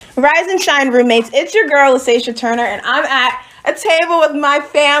Rise and shine, roommates. It's your girl, Lysasha Turner, and I'm at a table with my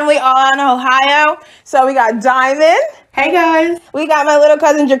family all in Ohio. So we got Diamond. Hey, guys. We got my little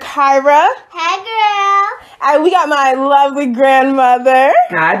cousin, Jakirah. Hey, girl. And we got my lovely grandmother.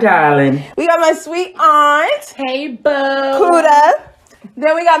 Hi, darling. We got my sweet aunt. Hey, boo. Kuda.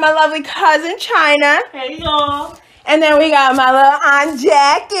 Then we got my lovely cousin, Chyna. Hey, y'all. And then we got my little aunt,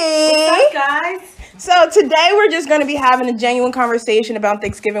 Jackie. What's up, guys? So today we're just going to be having a genuine conversation about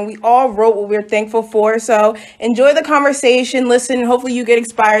Thanksgiving. We all wrote what we're thankful for. So enjoy the conversation, listen, and hopefully you get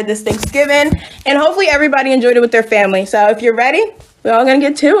inspired this Thanksgiving. And hopefully everybody enjoyed it with their family. So if you're ready, we're all going to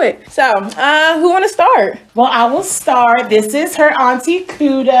get to it. So who want to start? Well, I will start. This is her auntie,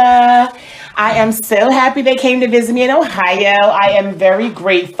 Kuda. I am so happy they came to visit me in Ohio. I am very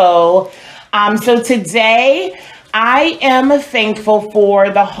grateful. So today, I am thankful for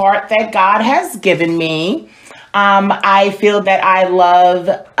the heart that God has given me. I feel that I love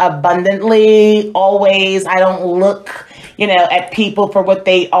abundantly, always. I don't look, at people for what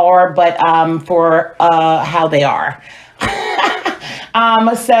they are, but for how they are.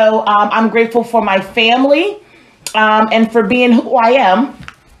 So I'm grateful for my family and for being who I am.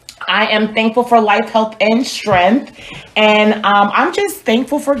 I am thankful for life, health, and strength. And I'm just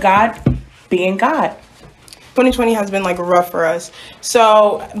thankful for God being God. 2020 has been rough for us.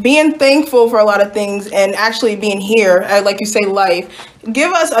 So being thankful for a lot of things and actually being here, like you say, life,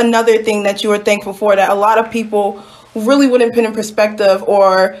 give us another thing that you are thankful for that a lot of people really wouldn't put in perspective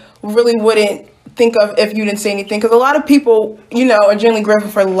or really wouldn't think of if you didn't say anything. Because a lot of people, are generally grateful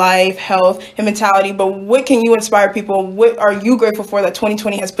for life, health, and mentality. But what can you inspire people? What are you grateful for that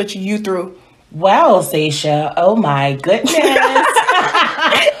 2020 has put you through? Well, Sasha, oh my goodness.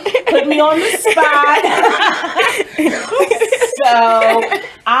 Put me on the spot. So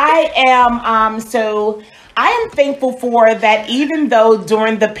I am thankful for that. Even though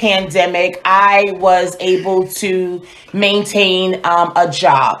during the pandemic, I was able to maintain a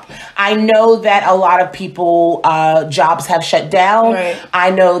job. I know that a lot of people, jobs have shut down. Right.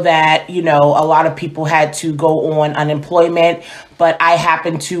 I know that, a lot of people had to go on unemployment, but I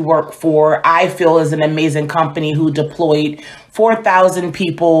happen to work for, I feel, is an amazing company who deployed 4,000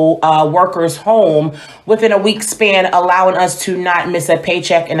 people, workers home within a week span, allowing us to not miss a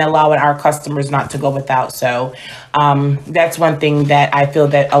paycheck and allowing our customers not to go without. So that's one thing that I feel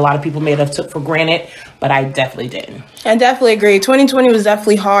that a lot of people may have took for granted, but I definitely didn't. I definitely agree. 2020 was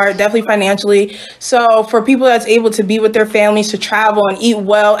definitely hard, definitely financially. So for people that's able to be with their families, to travel and eat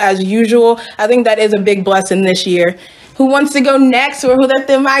well as usual, I think that is a big blessing this year. Who wants to go next, or who let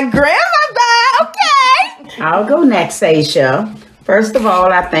them? My grandmother. Okay. I'll go next, Sasha. First of all,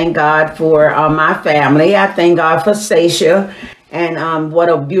 I thank God for my family. I thank God for Sasha and what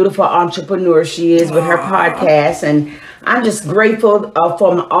a beautiful entrepreneur she is with her podcast. And I'm just grateful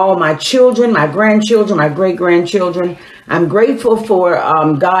for all my children, my grandchildren, my great-grandchildren. I'm grateful for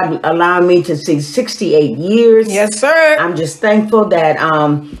God allowing me to see 68 years. Yes, sir. I'm just thankful that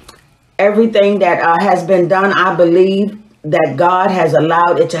everything that has been done, I believe that God has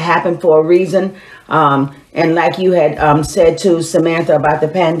allowed it to happen for a reason. And like you had said to Samantha about the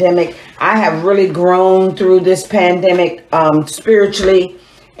pandemic, I have really grown through this pandemic spiritually.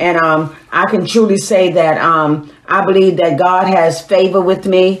 And I can truly say that I believe that God has favor with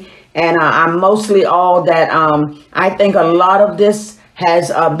me. And I'm mostly all that I think a lot of this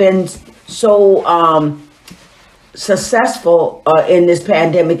has been so successful in this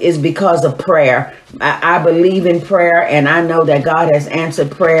pandemic is because of prayer. I believe in prayer, and I know that God has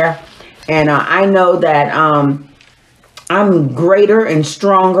answered prayer. And I know that I'm greater and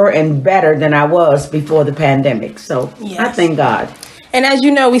stronger and better than I was before the pandemic. So yes. I thank God. And as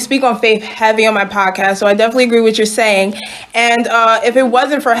you know, we speak on faith heavy on my podcast, so I definitely agree with what you're saying. And if it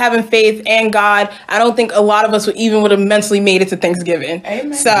wasn't for having faith and God, I don't think a lot of us would have mentally made it to Thanksgiving.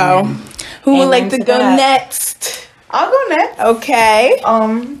 Amen. So, who would like to go next? I'll go next. Okay.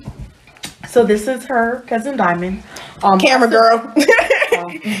 So this is her cousin Diamond. Camera girl.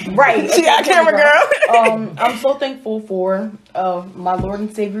 Right. She got camera girl. I'm so thankful for my Lord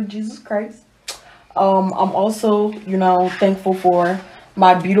and Savior Jesus Christ. I'm also, thankful for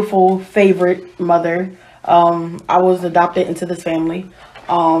my beautiful favorite mother. I was adopted into this family.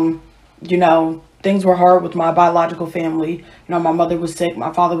 Things were hard with my biological family. My mother was sick,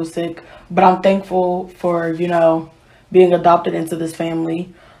 my father was sick, but I'm thankful for, being adopted into this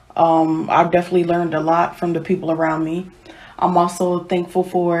family. I've definitely learned a lot from the people around me. I'm also thankful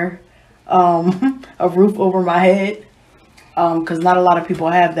for a roof over my head, because not a lot of people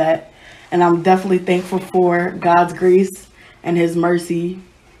have that. And I'm definitely thankful for God's grace and his mercy.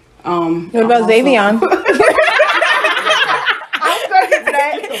 What about Xavion? I'm going to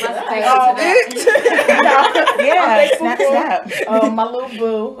that. Yeah, snap. My little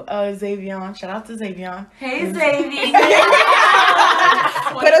boo, Xavion. Shout out to Xavion. Hey, Xavier.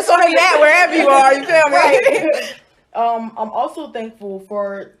 Put us on a mat wherever you are. You feel me? Right. I'm also thankful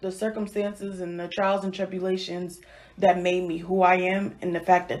for the circumstances and the trials and tribulations that made me who I am, and the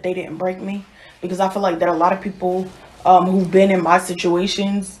fact that they didn't break me, because I feel like there are a lot of people who've been in my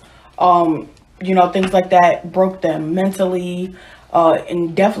situations, things like that broke them mentally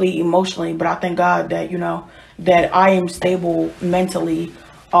and definitely emotionally. But I thank God that that I am stable mentally,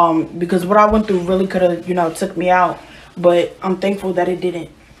 because what I went through really could have took me out, but I'm thankful that it didn't.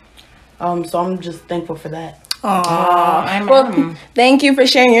 So I'm just thankful for that. Aww. Well, thank you for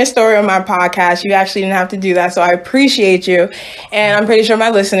sharing your story on my podcast. You actually didn't have to do that, so I appreciate you. And I'm pretty sure my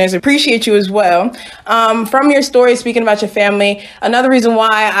listeners appreciate you as well. From your story, speaking about your family, another reason why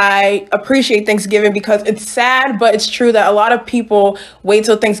I appreciate Thanksgiving, because it's sad, but it's true that a lot of people wait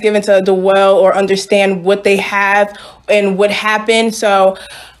till Thanksgiving to dwell or understand what they have and what happened. So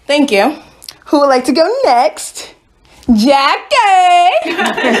thank you. Who would like to go next? Jackie! Jackie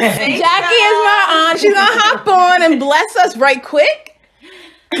is my aunt. She's gonna hop on and bless us right quick.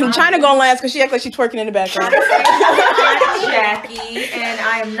 Chyna gonna last because she acts like she's twerking in the background. I'm Jackie, and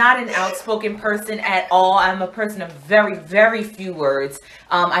I am not an outspoken person at all. I'm a person of very, very few words.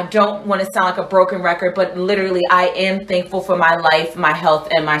 I don't want to sound like a broken record, but literally I am thankful for my life, my health,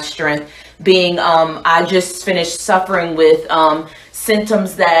 and my strength. Being, I just finished suffering with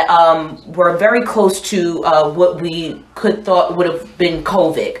symptoms that were very close to what we thought would have been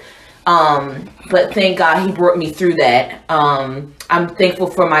COVID. But thank God he brought me through that. I'm thankful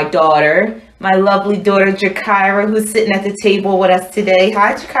for my daughter, my lovely daughter Jakirah, who's sitting at the table with us today.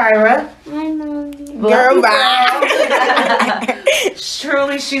 Hi, Jakirah. Hi, Mommy. Girl, bye.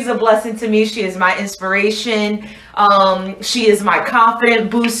 Truly, she's a blessing to me. She is my inspiration. She is my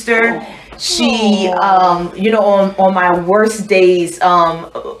confident booster. She, on my worst days,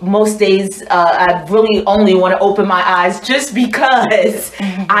 most days, I really only want to open my eyes just because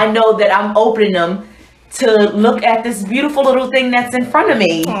I know that I'm opening them to look at this beautiful little thing that's in front of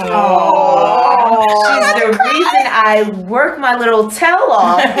me. Aww. She's the reason I work my little tail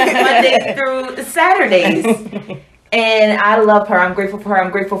off Monday through Saturdays. And I love her. I'm grateful for her.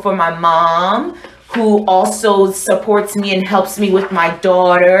 I'm grateful for my mom, who also supports me and helps me with my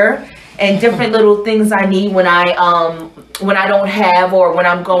daughter and different little things I need when I don't have or when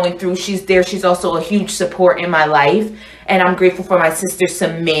I'm going through. She's there. She's also a huge support in my life. And I'm grateful for my sister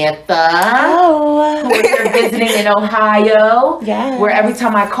Samantha, who is here visiting in Ohio, where every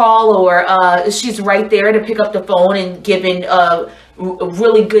time I call or she's right there to pick up the phone and giving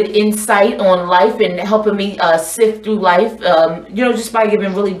really good insight on life and helping me sift through life, just by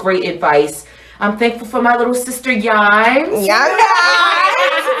giving really great advice. I'm thankful for my little sister Yimes.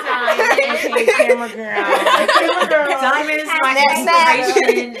 Camera girl. Diamond is my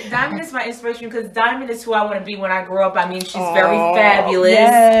inspiration. Diamond is my inspiration because Diamond is who I want to be when I grow up. I mean, she's very fabulous.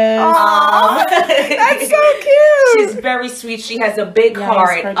 Yes. That's so cute. She's very sweet. She has a big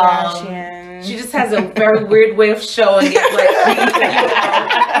heart. She just has a very weird way of showing it.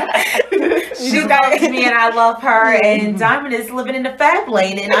 She loves me and I love her. And Diamond is living in the fab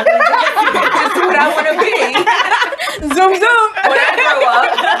lane, and I'm just what I want to be. Zoom, zoom. When I grow up,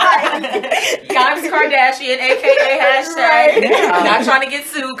 Yimes Kardashian, aka hashtag. Not trying to get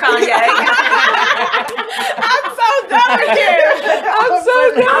sued, Kanye. I'm so done with you. I'm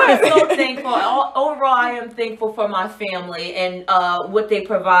so thankful. Overall, I am thankful for my family and what they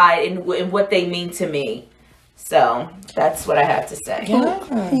provide and what they mean to me. So that's what I have to say.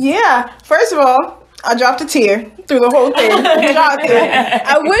 Yeah. First of all, I dropped a tear through the whole thing.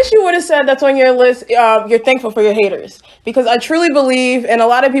 I wish you would have said that's on your list. You're thankful for your haters, because I truly believe, and a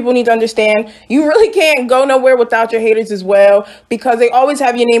lot of people need to understand, you really can't go nowhere without your haters as well, because they always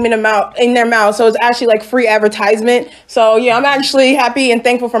have your name in their mouth. So it's actually like free advertisement. So yeah, I'm actually happy and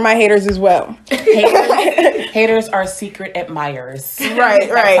thankful for my haters as well. Haters are secret admirers. Right.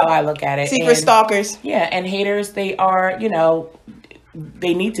 That's how I look at it. Secret stalkers. Yeah, and haters, they are,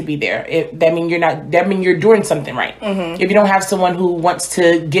 they need to be there. That mean you're doing something right. If you don't have someone who wants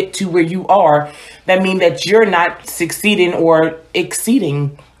to get to where you are, that means that you're not succeeding or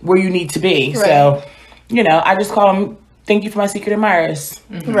exceeding where you need to be. Right. So, I just call them, thank you for my secret admirers.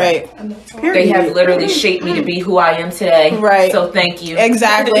 Right. They have literally shaped me to be who I am today. Right. So thank you.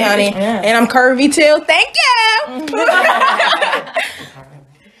 Exactly, honey. Yeah. And I'm curvy too. Thank you.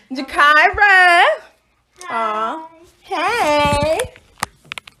 Jakirah. Aw. Hey.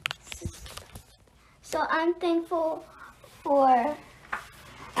 So I'm thankful for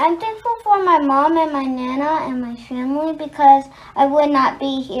I'm thankful for my mom and my nana and my family because I would not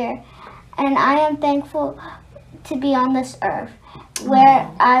be here. And I am thankful to be on this earth. Where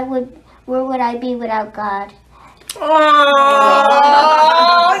would I be without God? Oh,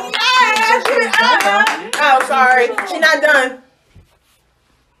 yes! Oh, sorry. She's not done.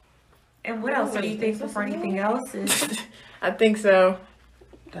 And what else? Are you thankful for anything else? I think so.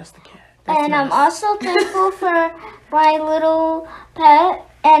 That's the cat. And I'm also thankful for my little pet,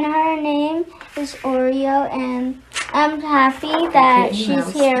 and her name is Oreo, and I'm happy that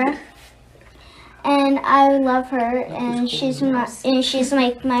she's here. And I love her, and she's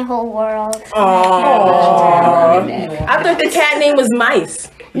like my whole world. Aww. I thought the cat name was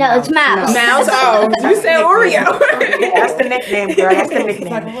Mice. No, it's Mouse. Mouse? Oh, you said Oreo. That's the nickname, girl. That's the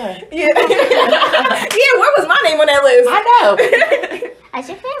nickname. Yeah, where was my name on that list? I know. I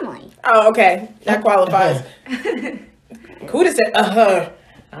said family. Oh, okay. That qualifies. Kuda said,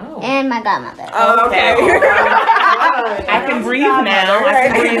 Oh. And my godmother. Oh, okay. I can breathe now.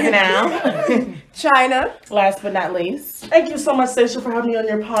 Chyna. Last but not least. Thank you so much, Stacia, for having me on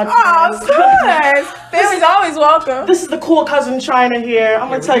your podcast. Oh, of course. Family's always welcome. This is the cool cousin Chyna here. I'm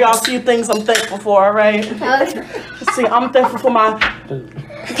gonna tell y'all a few things I'm thankful for, all right? Let's see, I'm thankful for my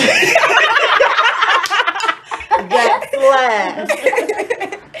That's last.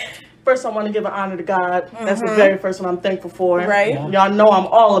 First, I want to give an honor to God. That's the very first one I'm thankful for. Right. Y'all know I'm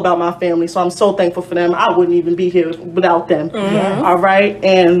all about my family, so I'm so thankful for them. I wouldn't even be here without them. All right.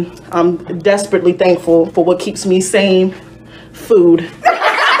 And I'm desperately thankful for what keeps me sane. Food.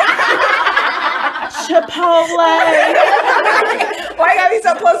 Chipotle. Why you gotta be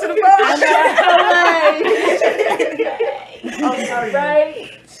so close to the phone? I'm sorry.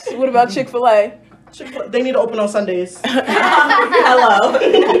 Right. What about Chick-fil-A? They need to open on Sundays. Hello.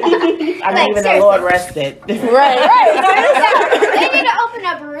 I mean, even the Lord rested. Right. They need to open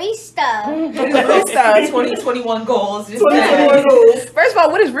a barista. Barista. 2021 goals. 2021 goals. First of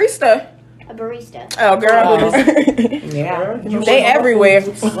all, what is barista? A barista. Oh, girl. Yeah. They everywhere.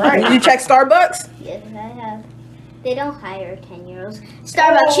 Right. You check Starbucks? Yes, I have. They don't hire 10-year-olds.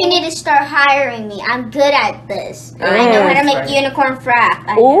 Starbucks, you need to start hiring me. I'm good at this. I know how to make unicorn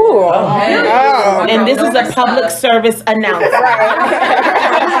frap. Ooh. Oh. And this is a public service announcement.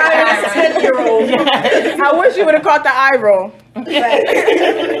 Right. 10-year-old. I wish you would have caught the eye roll.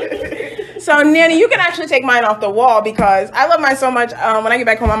 So, Nanny, you can actually take mine off the wall because I love mine so much. When I get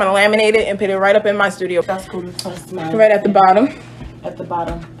back home, I'm going to laminate it and put it right up in my studio. That's cool. That's mine. Right at the bottom. At the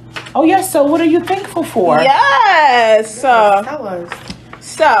bottom. Oh, yes. So what are you thankful for? Yes. Tell us.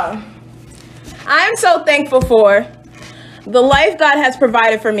 So, I am so thankful for the life God has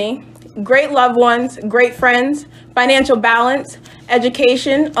provided for me, great loved ones, great friends, financial balance,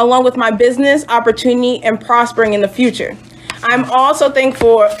 education, along with my business, opportunity, and prospering in the future. I'm also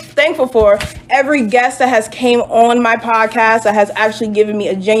thankful for every guest that has came on my podcast that has actually given me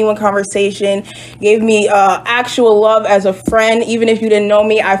a genuine conversation, gave me actual love as a friend. Even if you didn't know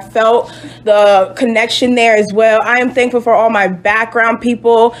me, I felt the connection there as well. I am thankful for all my background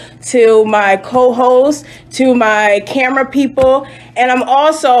people, to my co-hosts, to my camera people. And I'm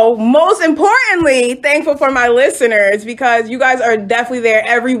also, most importantly, thankful for my listeners because you guys are definitely there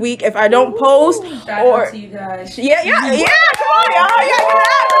every week. If I don't post, Shout out to you guys. Yeah, come on, y'all. Yeah,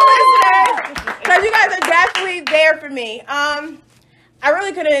 listeners. Because you guys are definitely there for me. I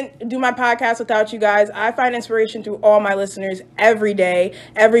really couldn't do my podcast without you guys. I find inspiration through all my listeners every day,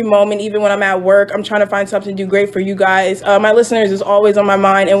 every moment, even when I'm at work. I'm trying to find something to do great for you guys. My listeners is always on my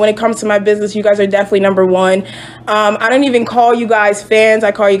mind. And when it comes to my business, you guys are definitely number one. I don't even call you guys fans.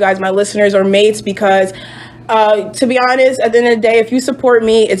 I call you guys my listeners or mates because to be honest, at the end of the day, if you support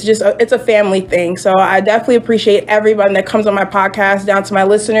me, it's a family thing. So I definitely appreciate everyone that comes on my podcast, down to my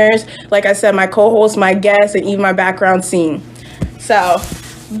listeners. Like I said, my co-hosts, my guests, and even my background scene. So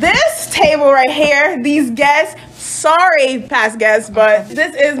this table right here, these guests, sorry past guests, but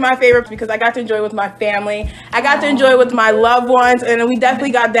this is my favorite because I got to enjoy it with my family. I got to enjoy it with my loved ones, and we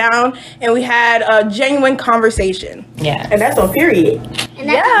definitely got down and we had a genuine conversation. Yeah. And that's on period.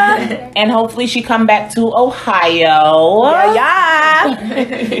 Yeah. And hopefully she come back to Ohio. Yeah.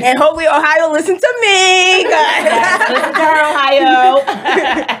 And hopefully Ohio listen to me. Yes, listen to her, Ohio.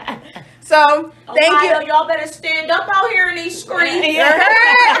 So, thank Ohio, you. y'all better stand up out here in these streets. And I'm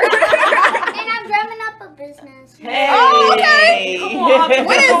drumming up a business. Hey. Oh, okay. Come on.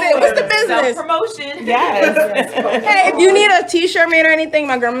 What is it? What's the business? Self-promotion. Yes. Hey, if you need a t-shirt made or anything,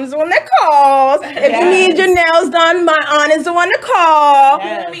 my grandma's the one that calls. If you need your nails done, my aunt is the one to call.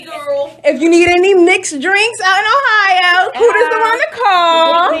 Yes. Me, girl. If you need any mixed drinks out in Ohio, Kuda's the one to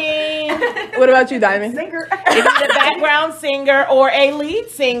call. What about you, Diamond? Singer. If you need a background singer or a lead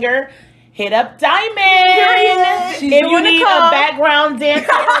singer, hit up Diamond. If you need a background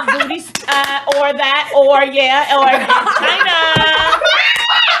dancer or booty or that or Chyna.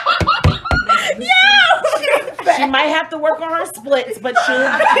 She might have to work on her splits, but she'll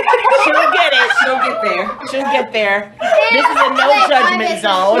get it. She'll get there. She'll get there. This is a no judgment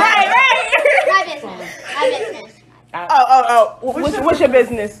zone. My business. What's your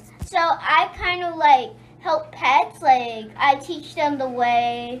business? So I kind of like help pets. Like I teach them the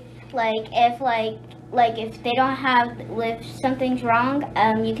way. Like if they don't have, if something's wrong,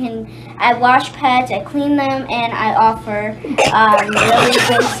 I wash pets, I clean them, and I offer really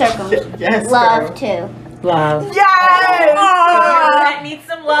good circles. Yes, love too. Love. Yes! That needs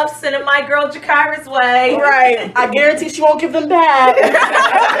some love. Send it my girl Jakirah's way. Right. I guarantee she won't give them back.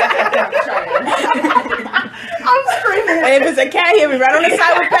 I'm screaming. And if it's a cat, he'll be right on the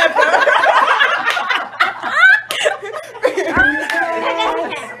side with Pepper.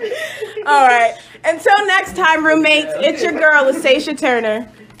 All right. Until next time, roommates, it's your girl, Lasacia Turner.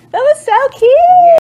 That was so cute.